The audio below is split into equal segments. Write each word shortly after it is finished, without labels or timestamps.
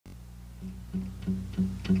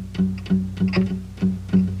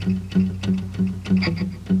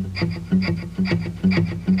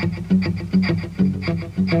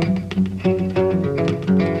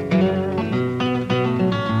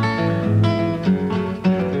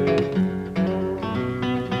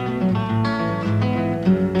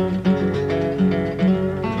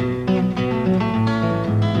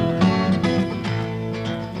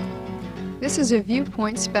is a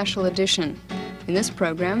Viewpoint special edition. In this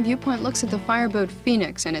program, Viewpoint looks at the Fireboat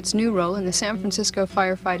Phoenix and its new role in the San Francisco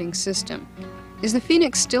firefighting system. Is the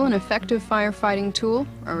Phoenix still an effective firefighting tool,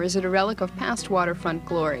 or is it a relic of past waterfront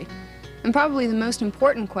glory? And probably the most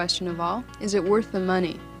important question of all, is it worth the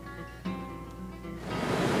money?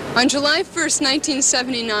 On July 1st,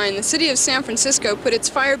 1979, the city of San Francisco put its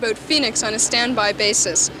Fireboat Phoenix on a standby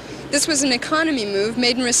basis. This was an economy move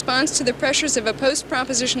made in response to the pressures of a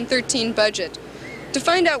post-Proposition 13 budget. To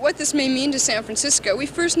find out what this may mean to San Francisco, we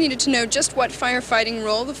first needed to know just what firefighting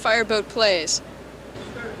role the fireboat plays.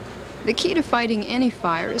 The key to fighting any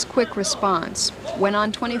fire is quick response. When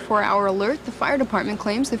on 24-hour alert, the fire department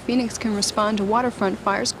claims the Phoenix can respond to waterfront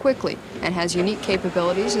fires quickly and has unique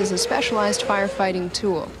capabilities as a specialized firefighting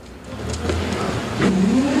tool.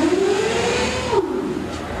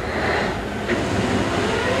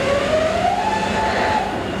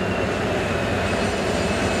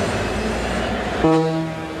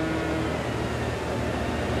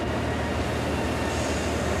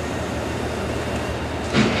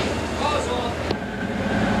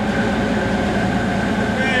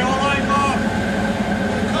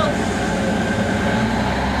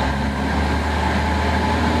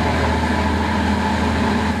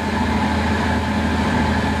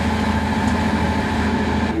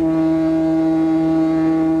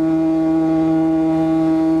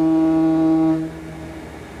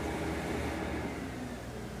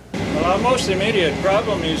 Our most immediate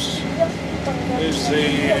problem is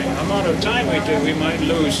the amount of time we might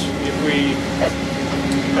lose if we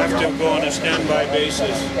have to go on a standby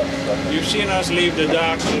basis. You've seen us leave the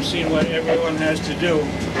docks, you've seen what everyone has to do.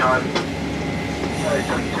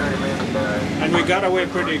 And we got away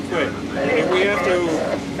pretty quick. If we have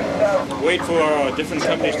to wait for different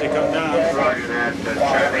companies to come down,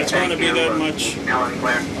 it's going to be that much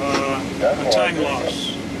time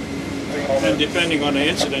loss. And depending on the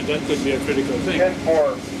incident, that could be a critical thing.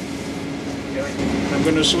 I'm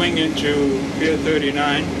going to swing into Pier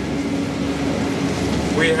 39.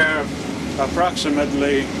 We have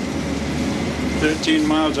approximately 13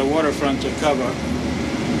 miles of waterfront to cover.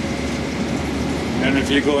 And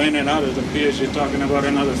if you go in and out of the piers, you're talking about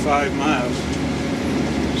another 5 miles.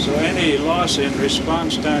 So any loss in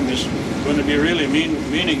response time is going to be really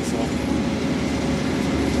meaningful.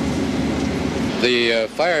 The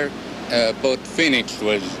Fireboat Phoenix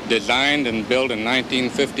was designed and built in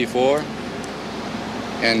 1954,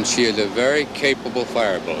 and she is a very capable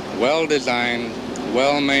fireboat. Well designed,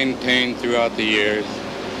 well maintained throughout the years,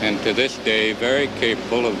 and to this day very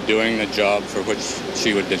capable of doing the job for which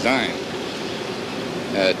she was designed.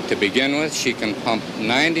 To begin with, she can pump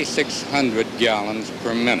 9,600 gallons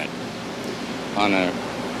per minute on a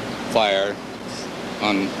fire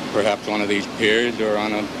on perhaps one of these piers or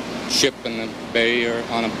on a ship in the bay or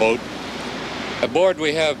on a boat. Aboard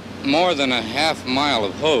we have more than a half mile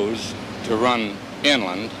of hose to run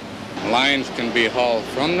inland. Lines can be hauled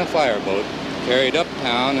from the fireboat, carried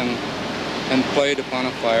uptown, and played upon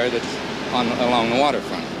a fire that's along the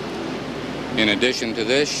waterfront. In addition to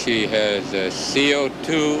this, she has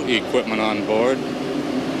CO2 equipment on board,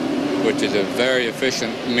 which is a very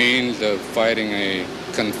efficient means of fighting a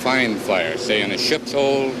confined fire, say in a ship's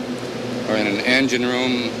hold or in an engine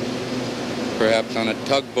room, perhaps on a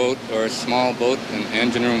tugboat or a small boat, an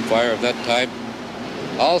engine room fire of that type.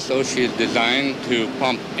 Also, she is designed to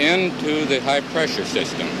pump into the high-pressure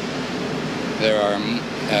system. There are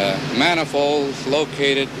manifolds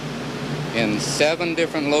located in 7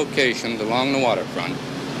 different locations along the waterfront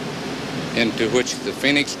into which the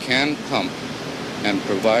Phoenix can pump and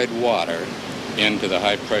provide water into the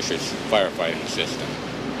high-pressure firefighting system.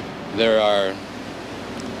 There are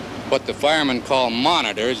what the firemen call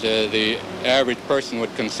monitors. The average person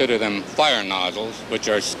would consider them fire nozzles, which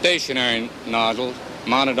are stationary nozzles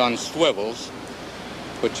mounted on swivels,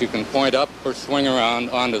 which you can point up or swing around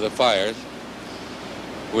onto the fires.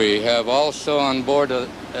 We have also on board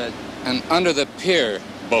an under-the-pier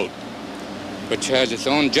boat, which has its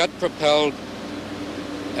own jet-propelled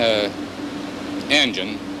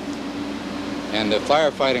engine and a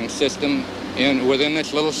firefighting system within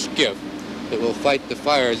this little skiff that will fight the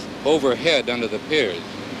fires overhead under the piers.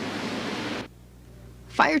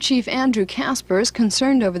 Fire Chief Andrew Casper is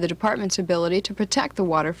concerned over the department's ability to protect the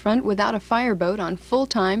waterfront without a fireboat on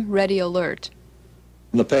full-time, ready alert.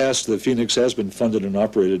 In the past, the Phoenix has been funded and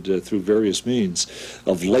operated through various means.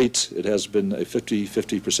 Of late, it has been a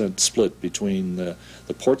 50% split between the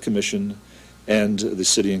Port Commission and the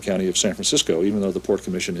City and County of San Francisco, even though the Port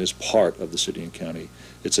Commission is part of the City and County.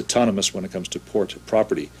 It's autonomous when it comes to port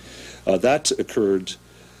property. That occurred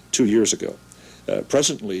 2 years ago.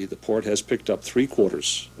 Presently, the port has picked up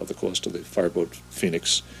 3/4 of the cost of the Fireboat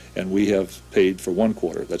Phoenix, and we have paid for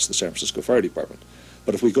 1/4. That's the San Francisco Fire Department.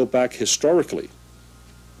 But if we go back historically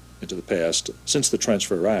into the past, since the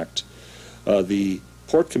Transfer Act, the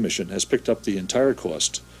Port Commission has picked up the entire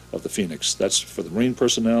cost of the Phoenix. That's for the marine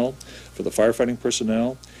personnel, for the firefighting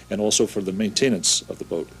personnel, and also for the maintenance of the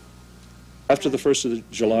boat. After the 1st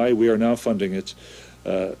of July, we are now funding it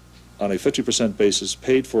on a 50% basis,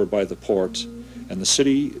 paid for by the port, and the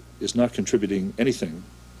city is not contributing anything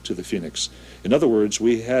to the Phoenix. In other words,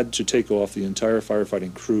 we had to take off the entire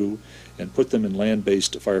firefighting crew and put them in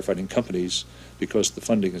land-based firefighting companies because the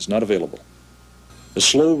funding is not available. A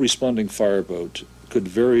slow responding fireboat could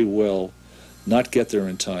very well not get there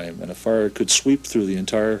in time, and a fire could sweep through the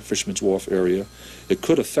entire Fisherman's Wharf area. It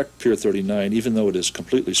could affect Pier 39, even though it is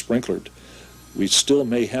completely sprinklered. We still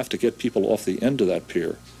may have to get people off the end of that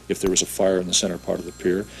pier if there is a fire in the center part of the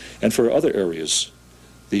pier. And for other areas,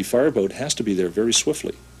 the fireboat has to be there very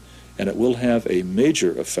swiftly, and it will have a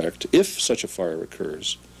major effect, if such a fire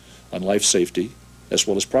occurs, on life safety as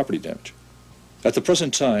well as property damage. At the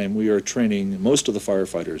present time, we are training most of the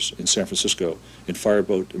firefighters in San Francisco in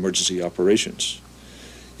fireboat emergency operations.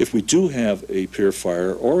 If we do have a pier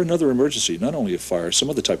fire or another emergency, not only a fire, some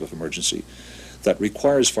other type of emergency that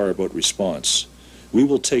requires fireboat response, we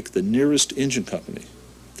will take the nearest engine company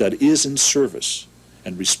that is in service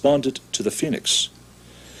and respond it to the Phoenix.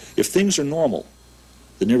 If things are normal,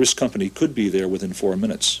 the nearest company could be there within 4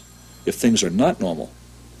 minutes. If things are not normal,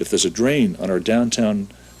 if there's a drain on our downtown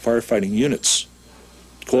firefighting units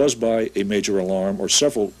caused by a major alarm or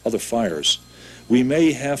several other fires, we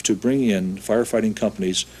may have to bring in firefighting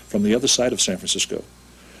companies from the other side of San Francisco,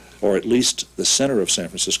 or at least the center of San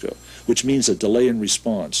Francisco, which means a delay in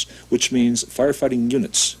response, which means firefighting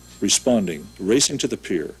units responding, racing to the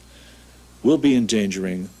pier, will be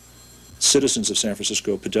endangering citizens of San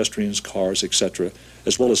Francisco, pedestrians, cars, etc.,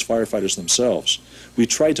 as well as firefighters themselves. We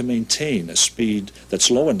try to maintain a speed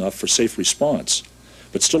that's low enough for safe response,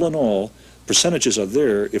 but still in all, percentages are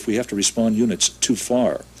there if we have to respond units too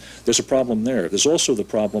far. There's a problem there. There's also the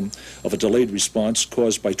problem of a delayed response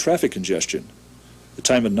caused by traffic congestion. The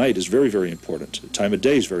time of night is very, very important. The time of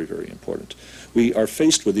day is very, very important. We are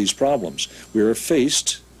faced with these problems. We are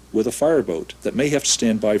faced with a fireboat that may have to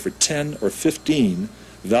stand by for 10 or 15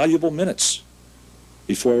 valuable minutes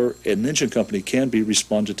before an engine company can be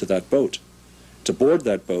responded to that boat, to board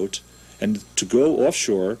that boat, and to go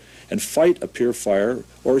offshore and fight a pier fire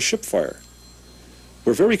or a ship fire.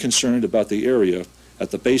 We're very concerned about the area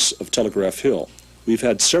at the base of Telegraph Hill. We've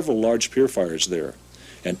had several large pier fires there,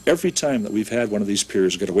 and every time that we've had one of these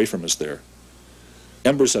piers get away from us there,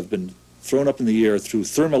 embers have been thrown up in the air through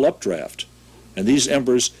thermal updraft, and these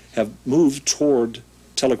embers have moved toward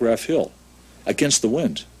Telegraph Hill against the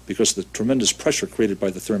wind because of the tremendous pressure created by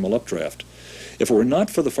the thermal updraft. If it were not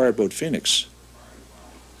for the Fireboat Phoenix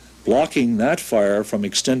blocking that fire from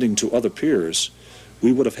extending to other piers,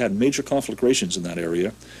 we would have had major conflagrations in that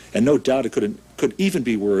area, and no doubt it could even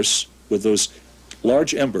be worse with those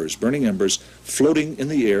large embers, burning embers, floating in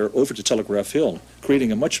the air over to Telegraph Hill,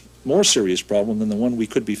 creating a much more serious problem than the one we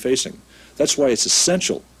could be facing. That's why it's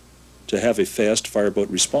essential to have a fast fireboat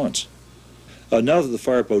response. Now that the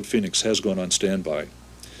Fireboat Phoenix has gone on standby,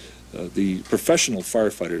 the professional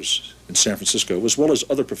firefighters in San Francisco, as well as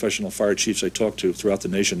other professional fire chiefs I talk to throughout the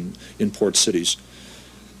nation in port cities,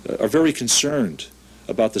 are very concerned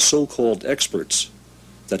about the so-called experts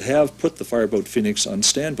that have put the Fireboat Phoenix on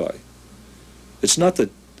standby. It's not that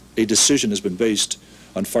a decision has been based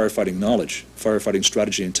on firefighting knowledge, firefighting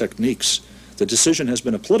strategy and techniques. The decision has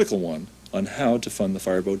been a political one on how to fund the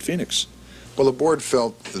Fireboat Phoenix. Well, the board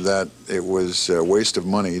felt that it was a waste of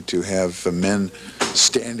money to have men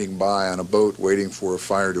standing by on a boat waiting for a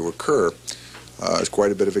fire to occur. There's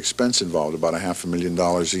quite a bit of expense involved, about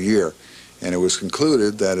 $500,000 a year. And it was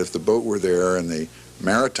concluded that if the boat were there and the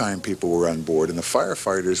maritime people were on board and the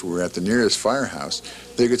firefighters were at the nearest firehouse,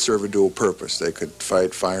 they could serve a dual purpose. They could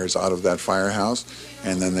fight fires out of that firehouse,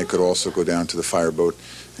 and then they could also go down to the fireboat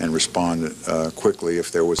and respond quickly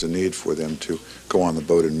if there was a need for them to go on the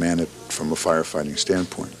boat and man it from a firefighting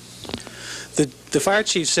standpoint. The fire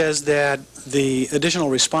chief says that the additional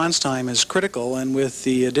response time is critical, and with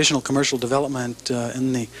the additional commercial development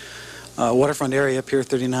in the waterfront area, Pier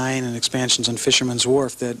 39, and expansions on Fisherman's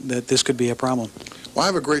Wharf, that this could be a problem. Well, I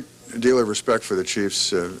have a great deal of respect for the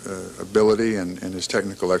chief's ability and his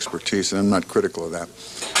technical expertise, and I'm not critical of that.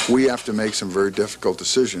 We have to make some very difficult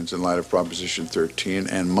decisions in light of Proposition 13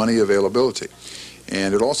 and money availability.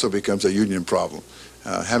 and it also becomes a union problem.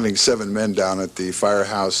 Having 7 men down at the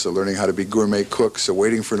firehouse learning how to be gourmet cooks,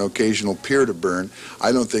 waiting for an occasional pier to burn,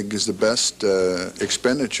 I don't think is the best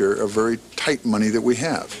expenditure of very tight money that we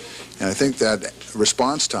have. And I think that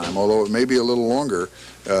response time, although it may be a little longer,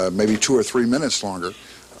 maybe 2 or 3 minutes longer,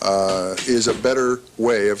 is a better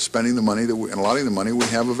way of spending the money and allotting the money we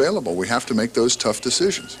have available. We have to make those tough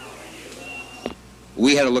decisions.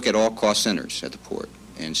 We had to look at all cost centers at the port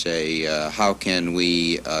and say, how can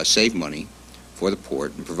we save money for the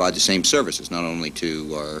port and provide the same services, not only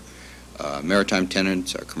to our maritime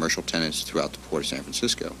tenants, our commercial tenants throughout the Port of San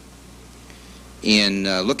Francisco. In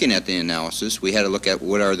looking at the analysis, we had to look at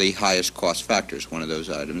what are the highest cost factors. One of those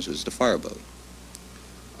items was the fireboat.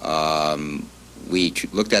 We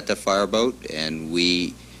looked at the fireboat, and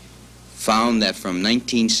we found that from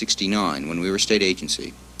 1969, when we were a state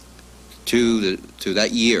agency, to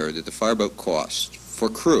that year, that the fireboat cost for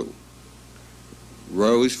crew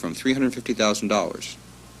rose from $350,000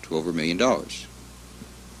 to over $1 million.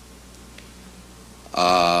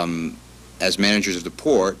 As managers of the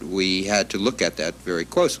port, we had to look at that very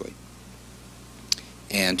closely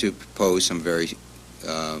and to pose some very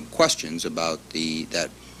questions about that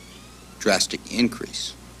drastic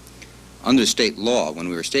increase. Under state law, when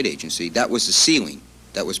we were a state agency, that was the ceiling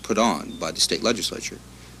that was put on by the state legislature.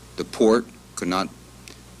 The port could not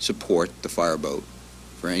support the fireboat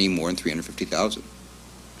for any more than $350,000.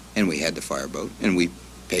 And we had the fireboat, and we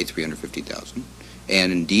paid $350,000.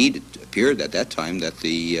 And indeed, it appeared at that time that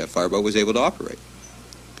the fireboat was able to operate.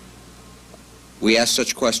 We asked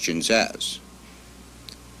such questions as,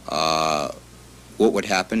 what would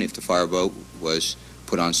happen if the fireboat was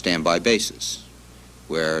put on standby basis,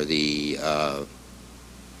 where the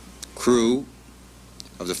crew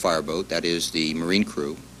of the fireboat, that is the marine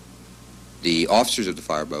crew, the officers of the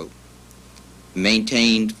fireboat,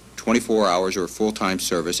 maintained 24 hours or full-time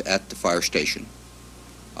service at the fire station,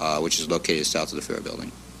 which is located south of the Fair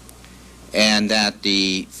Building, and that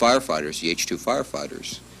the firefighters, the H-2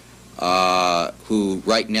 firefighters, who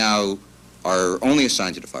right now are only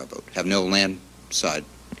assigned to the fireboat, have no landside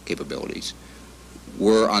capabilities,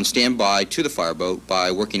 were on standby to the fireboat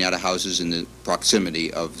by working out of houses in the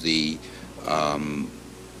proximity of the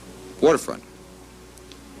waterfront.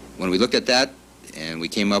 When we looked at that and we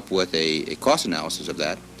came up with a cost analysis of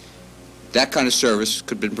that, that kind of service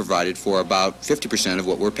could have been provided for about 50% of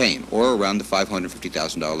what we're paying, or around the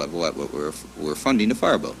 $550,000 level at what we're funding the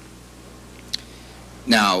fireboat.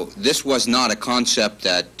 Now, this was not a concept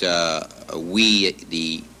that we,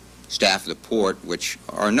 the staff of the port, which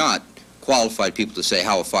are not qualified people to say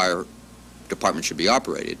how a fire department should be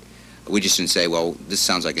operated, we just didn't say, well, this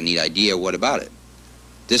sounds like a neat idea, what about it?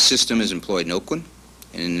 This system is employed in Oakland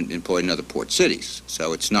and employed in other port cities,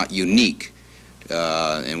 so it's not unique.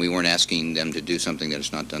 And we weren't asking them to do something that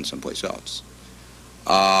is not done someplace else.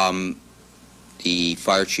 The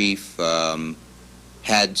fire chief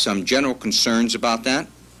had some general concerns about that,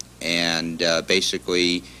 and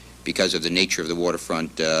basically, because of the nature of the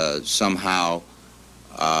waterfront, somehow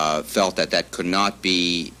felt that that could not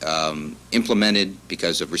be implemented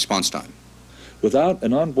because of response time. Without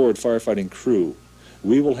an onboard firefighting crew,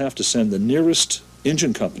 we will have to send the nearest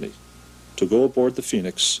engine company to go aboard the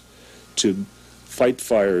Phoenix to fight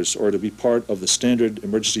fires or to be part of the standard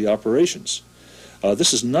emergency operations.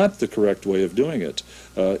 This is not the correct way of doing it.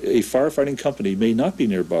 A firefighting company may not be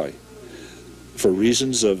nearby for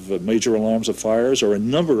reasons of major alarms of fires or a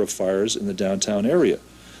number of fires in the downtown area.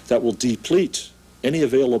 That will deplete any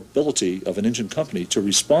availability of an engine company to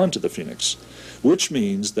respond to the Phoenix, which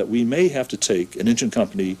means that we may have to take an engine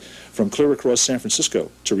company from clear across San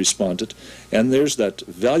Francisco to respond to it, and there's that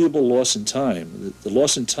valuable loss in time, the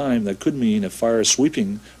loss in time that could mean a fire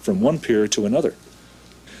sweeping from one pier to another.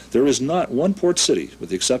 There is not one port city, with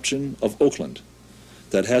the exception of Oakland,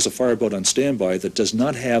 that has a fireboat on standby that does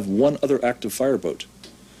not have one other active fireboat.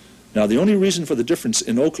 Now, the only reason for the difference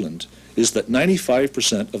in Oakland is that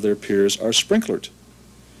 95% of their piers are sprinklered.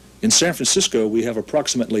 In San Francisco, we have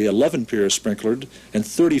approximately 11 piers sprinklered and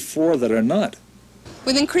 34 that are not.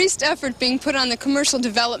 With increased effort being put on the commercial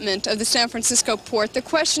development of the San Francisco port, the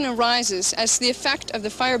question arises as to the effect of the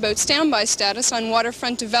fireboat standby status on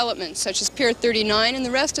waterfront development, such as Pier 39 and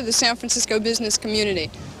the rest of the San Francisco business community.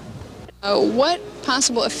 What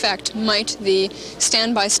possible effect might the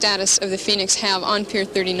standby status of the Phoenix have on Pier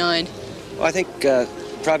 39? Well, I think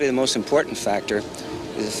probably the most important factor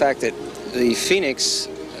is the fact that the Phoenix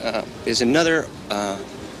is another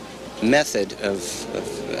method of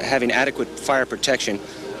having adequate fire protection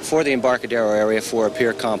for the Embarcadero area for a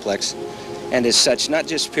pier complex, and as such, not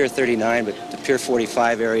just Pier 39, but the Pier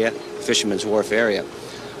 45 area, Fisherman's Wharf area.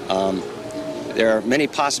 There are many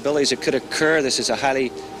possibilities that could occur. This is a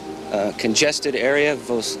highly congested area,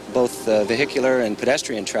 both vehicular and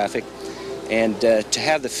pedestrian traffic, and to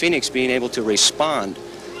have the Phoenix being able to respond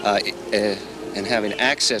and having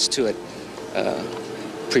access to it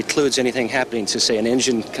precludes anything happening to, say, an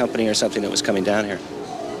engine company or something that was coming down here.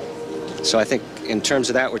 So I think in terms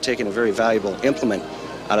of that, we're taking a very valuable implement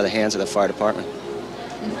out of the hands of the fire department.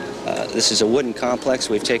 This is a wooden complex.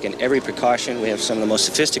 We've taken every precaution. We have some of the most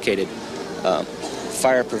sophisticated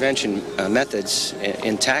fire prevention methods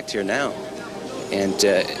intact here now. And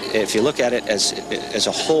if you look at it as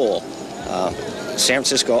a whole, San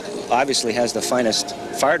Francisco obviously has the finest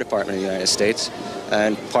fire department in the United States,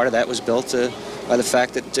 and part of that was built by the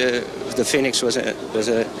fact that the Phoenix was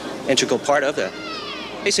an integral part of that.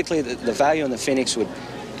 Basically, the value in the Phoenix would,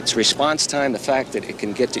 its response time, the fact that it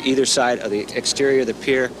can get to either side of the exterior of the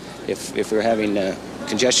pier if we're having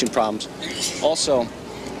congestion problems. Also,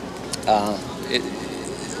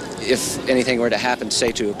 if anything were to happen,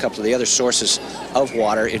 say, to a couple of the other sources of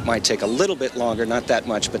water, it might take a little bit longer, not that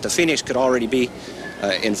much, but the Phoenix could already be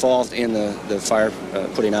involved in the fire,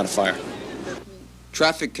 putting out a fire.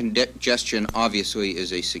 Traffic congestion obviously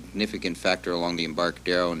is a significant factor along the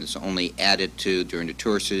Embarcadero, and it's only added to during the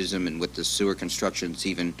tourist season, and with the sewer construction it's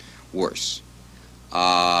even worse.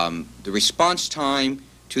 The response time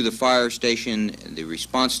to the fire station, the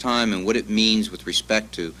response time and what it means with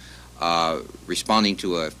respect to responding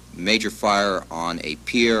to a major fire on a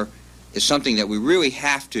pier is something that we really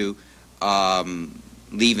have to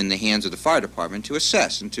leave in the hands of the fire department to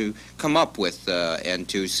assess and to come up with and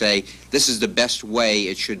to say this is the best way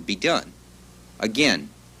it should be done. Again,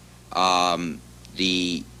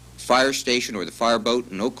 the fire station or the fireboat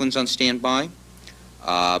in Oakland's on standby,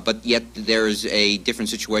 but yet there is a different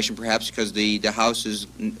situation perhaps because the house is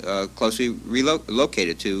closely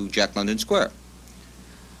located to Jack London Square.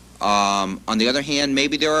 On the other hand,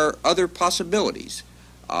 maybe there are other possibilities.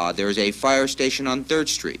 There is a fire station on 3rd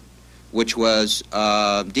Street which was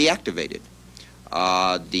deactivated.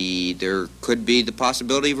 There could be the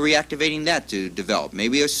possibility of reactivating that to develop.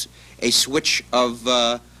 Maybe a switch of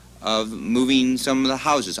moving some of the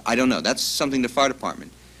houses. I don't know. That's something the fire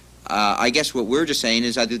department. I guess what we're just saying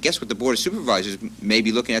is, I guess what the Board of Supervisors may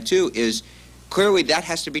be looking at too is clearly that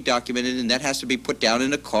has to be documented and that has to be put down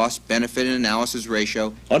in a cost-benefit analysis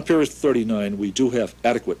ratio. On Pier 39, we do have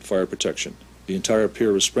adequate fire protection. The entire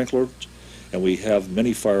pier is sprinklered, and we have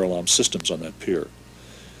many fire alarm systems on that pier.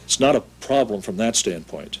 It's not a problem from that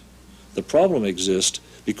standpoint. The problem exists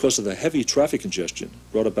because of the heavy traffic congestion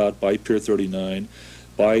brought about by Pier 39,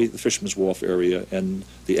 by the Fisherman's Wharf area, and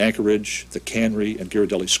the Anchorage, the Cannery, and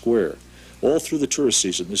Ghirardelli Square. All through the tourist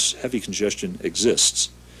season, this heavy congestion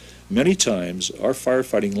exists. Many times, our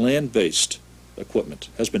firefighting land-based equipment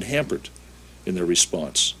has been hampered in their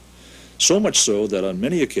response. So much so that on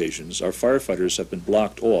many occasions our firefighters have been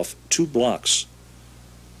blocked off 2 blocks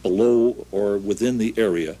below or within the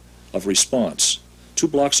area of response, 2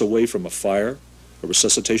 blocks away from a fire, a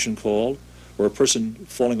resuscitation call, or a person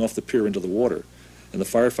falling off the pier into the water, and the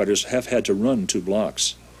firefighters have had to run 2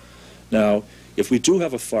 blocks. Now, if we do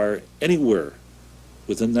have a fire anywhere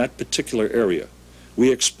within that particular area, we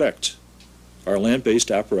expect our land-based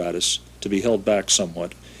apparatus to be held back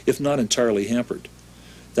somewhat, if not entirely hampered.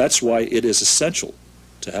 That's why it is essential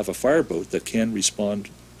to have a fireboat that can respond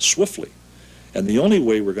swiftly. And the only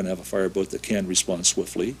way we're going to have a fireboat that can respond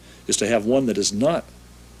swiftly is to have one that is not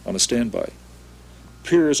on a standby.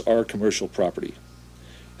 Piers are commercial property,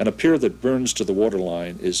 and a pier that burns to the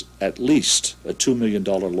waterline is at least a $2 million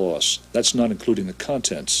loss. That's not including the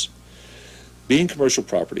contents. Being commercial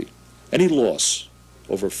property, any loss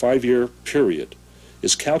over a 5-year period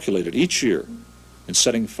is calculated each year in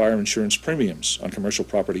setting fire insurance premiums on commercial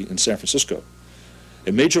property in San Francisco.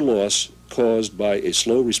 A major loss caused by a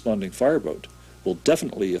slow responding fireboat will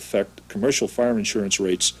definitely affect commercial fire insurance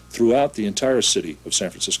rates throughout the entire city of San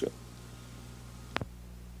Francisco.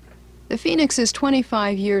 The Phoenix is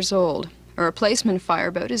 25 years old. A replacement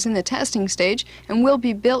fireboat is in the testing stage and will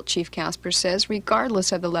be built, Chief Casper says,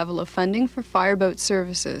 regardless of the level of funding for fireboat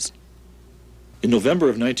services. In November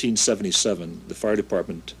of 1977, the fire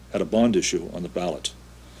department had a bond issue on the ballot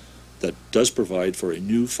that does provide for a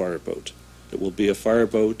new fireboat. It will be a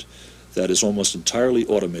fireboat that is almost entirely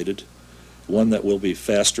automated, one that will be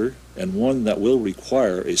faster, and one that will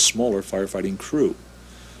require a smaller firefighting crew.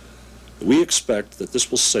 We expect that this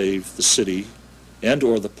will save the city and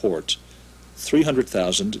or the port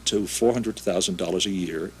 $300,000 to $400,000 a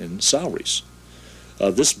year in salaries.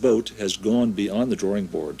 This boat has gone beyond the drawing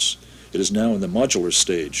boards. It is now in the modular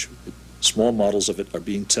stage. Small models of it are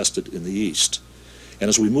being tested in the East. And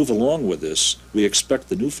as we move along with this, we expect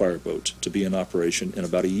the new fireboat to be in operation in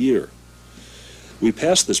about a year. We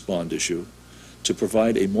passed this bond issue to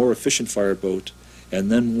provide a more efficient fireboat,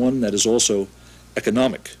 and then one that is also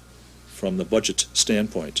economic from the budget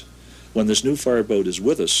standpoint. When this new fireboat is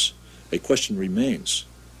with us, a question remains: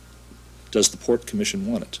 does the Port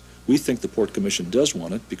Commission want it? We think the Port Commission does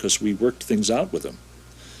want it because we worked things out with them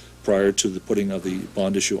prior to the putting of the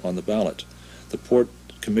bond issue on the ballot. The Port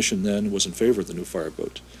Commission then was in favor of the new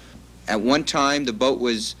fireboat. At one time,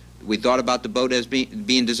 we thought about the boat as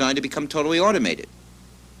being designed to become totally automated,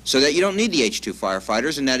 so that you don't need the H2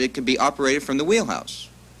 firefighters and that it can be operated from the wheelhouse.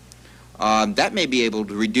 That may be able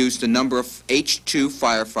to reduce the number of H2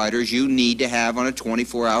 firefighters you need to have on a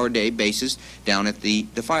 24-hour-a-day basis down at the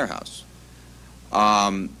firehouse.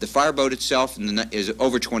 The fireboat itself is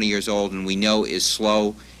over 20 years old, and we know is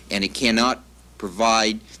slow, and it cannot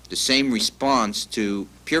provide the same response to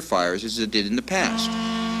pure fires as it did in the past.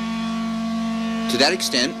 To that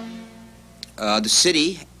extent, the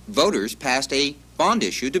city voters passed a bond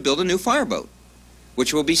issue to build a new fireboat,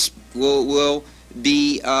 which will be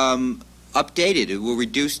updated. It will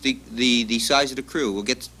reduce the size of the crew. We'll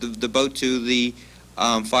get the boat to the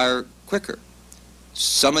fire quicker.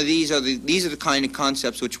 Some of these are the kind of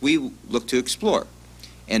concepts which we look to explore,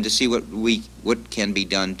 and to see what can be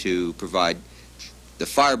done to provide the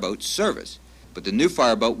fireboat service. But the new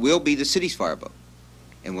fireboat will be the city's fireboat,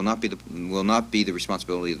 and will not be the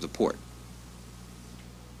responsibility of the port.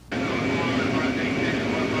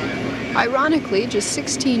 Ironically, just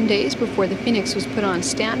 16 days before the Phoenix was put on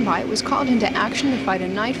standby, it was called into action to fight a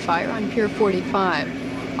night fire on Pier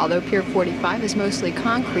 45. Although Pier 45 is mostly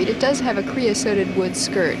concrete, it does have a creosoted wood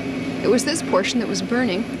skirt. It was this portion that was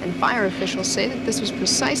burning, and fire officials say that this was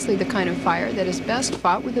precisely the kind of fire that is best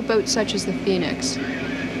fought with a boat such as the Phoenix.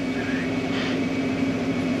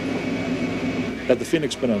 Had the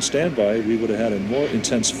Phoenix been on standby, we would have had a more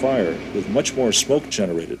intense fire with much more smoke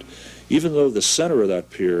generated. Even though the center of that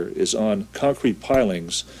pier is on concrete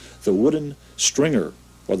pilings, the wooden stringer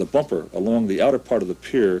or the bumper along the outer part of the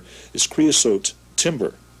pier is creosote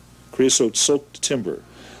timber. Creosote-soaked timber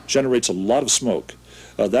generates a lot of smoke.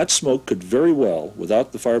 That smoke could very well,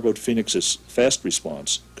 without the Fireboat Phoenix's fast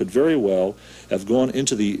response, could very well have gone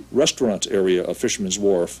into the restaurant area of Fisherman's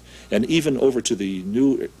Wharf and even over to the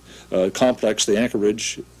new complex, the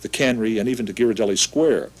Anchorage, the Cannery, and even to Ghirardelli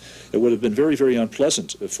Square. It would have been very, very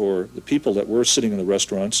unpleasant for the people that were sitting in the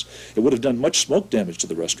restaurants. It would have done much smoke damage to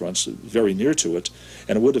the restaurants very near to it,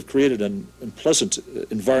 and it would have created an unpleasant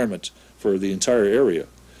environment for the entire area.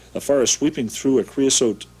 A fire sweeping through a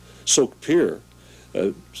creosote-soaked pier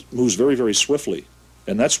moves very, very swiftly,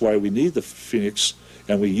 and that's why we need the Phoenix,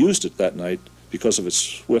 and we used it that night because of its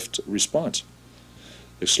swift response.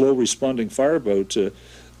 A slow responding fireboat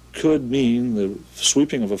could mean the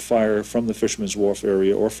sweeping of a fire from the Fisherman's Wharf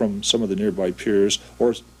area or from some of the nearby piers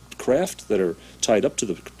or craft that are tied up to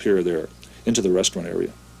the pier there into the restaurant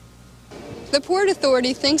area. The Port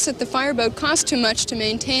Authority thinks that the fireboat costs too much to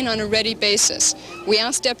maintain on a ready basis. We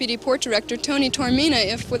asked Deputy Port Director Tony Tormina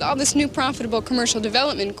if, with all this new profitable commercial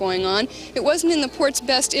development going on, it wasn't in the port's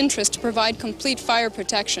best interest to provide complete fire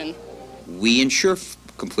protection. We ensure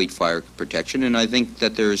complete fire protection, and I think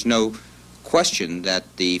that there is no question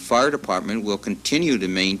that the fire department will continue to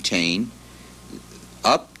maintain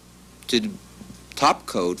up to top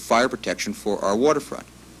code fire protection for our waterfront.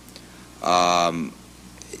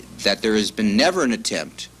 That there has been never an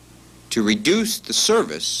attempt to reduce the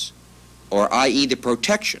service, or i.e. the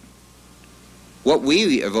protection. What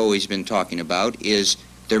we have always been talking about is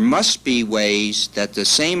there must be ways that the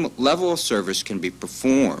same level of service can be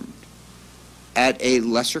performed at a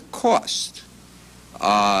lesser cost.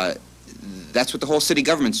 That's what the whole city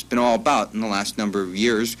government's been all about in the last number of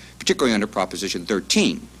years, particularly under Proposition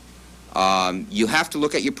 13. You have to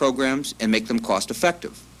look at your programs and make them cost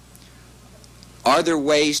effective. Are there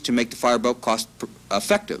ways to make the fireboat cost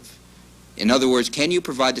effective? In other words, can you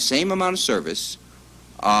provide the same amount of service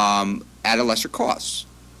at a lesser cost?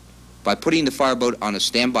 By putting the fireboat on a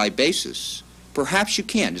standby basis, perhaps you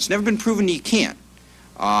can. It's never been proven you can't.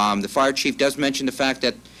 The fire chief does mention the fact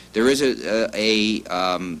that there is a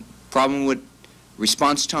problem with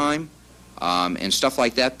response time and stuff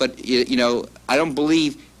like that, but you know, I don't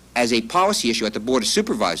believe as a policy issue at the Board of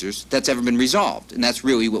Supervisors that's ever been resolved, and that's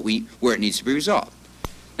really where it needs to be resolved.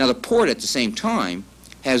 Now, the port at the same time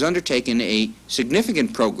has undertaken a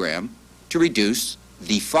significant program to reduce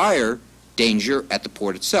the fire danger at the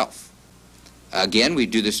port itself. Again, we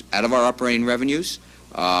do this out of our operating revenues.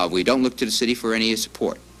 We don't look to the city for any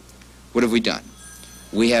support. What have we done?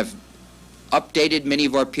 We have updated many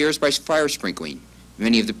of our piers by fire sprinkling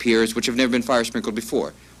many of the piers which have never been fire sprinkled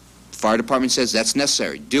before. The fire department says that's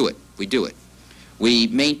necessary. Do it. We do it. We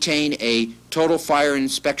maintain a total fire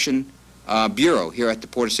inspection bureau here at the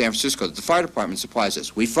Port of San Francisco that the fire department supplies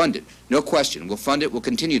us. We fund it. No question. We'll fund it. We'll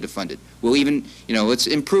continue to fund it. We'll even, let's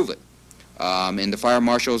improve it. And the fire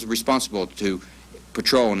marshal is responsible to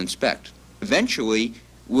patrol and inspect. Eventually,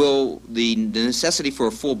 the necessity for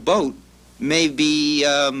a full boat may be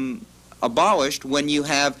abolished when you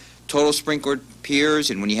have total sprinklered piers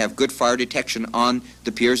and when you have good fire detection on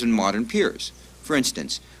the piers in modern piers. For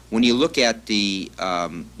instance, when you look at the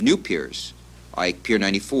new piers, like Pier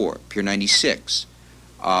 94, Pier 96,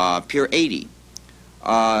 Pier 80,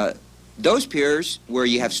 those piers where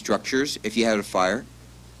you have structures, if you had a fire,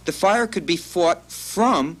 the fire could be fought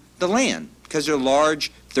from the land because they're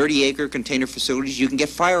large 30-acre container facilities. You can get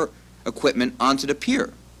fire equipment onto the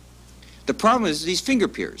pier. The problem is these finger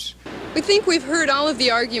piers. We think we've heard all of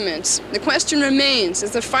the arguments. The question remains,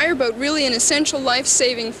 is the fireboat really an essential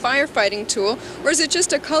life-saving firefighting tool, or is it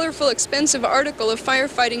just a colorful, expensive article of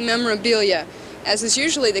firefighting memorabilia? As is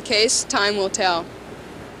usually the case, time will tell.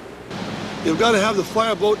 You've got to have the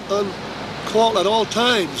fireboat on call at all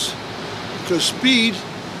times, because speed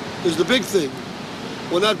is the big thing.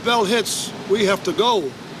 When that bell hits, we have to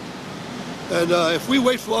go. And if we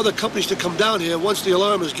wait for other companies to come down here once the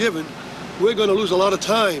alarm is given, we're going to lose a lot of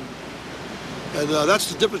time. And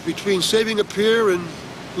that's the difference between saving a pier and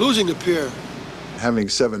losing a pier. Having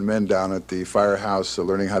 7 men down at the firehouse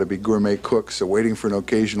learning how to be gourmet cooks, waiting for an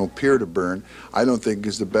occasional pier to burn, I don't think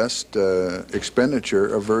is the best expenditure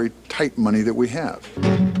of very tight money that we have.